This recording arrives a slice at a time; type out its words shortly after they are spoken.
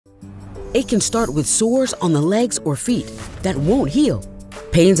It can start with sores on the legs or feet that won't heal,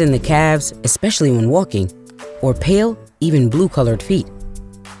 pains in the calves, especially when walking, or pale, even blue-colored feet.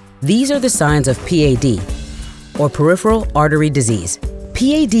 These are the signs of PAD, or peripheral artery disease.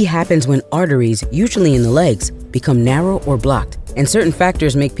 PAD happens when arteries, usually in the legs, become narrow or blocked, and certain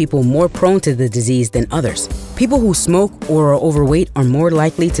factors make people more prone to the disease than others. People who smoke or are overweight are more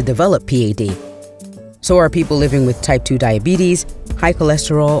likely to develop PAD. So are people living with type 2 diabetes, high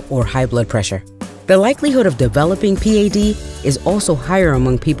cholesterol, or high blood pressure. The likelihood of developing PAD is also higher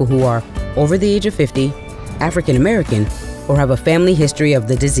among people who are over the age of 50, African American, or have a family history of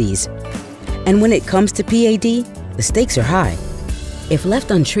the disease. And when it comes to PAD, the stakes are high. If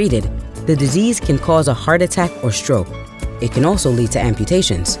left untreated, the disease can cause a heart attack or stroke. It can also lead to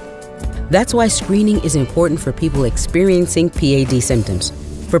amputations. That's why screening is important for people experiencing PAD symptoms.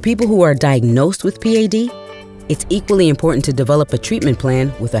 For people who are diagnosed with PAD, it's equally important to develop a treatment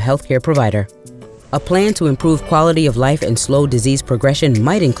plan with a healthcare provider. A plan to improve quality of life and slow disease progression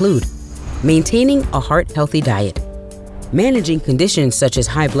might include maintaining a heart-healthy diet, managing conditions such as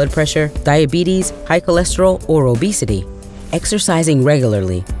high blood pressure, diabetes, high cholesterol, or obesity, exercising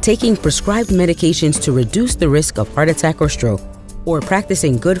regularly, taking prescribed medications to reduce the risk of heart attack or stroke, or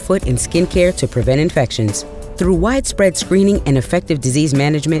practicing good foot and skincare to prevent infections. Through widespread screening and effective disease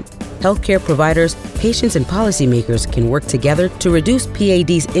management, healthcare providers, patients, and policymakers can work together to reduce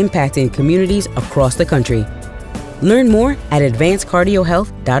PAD's impact in communities across the country. Learn more at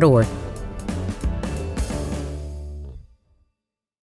advancedcardiohealth.org.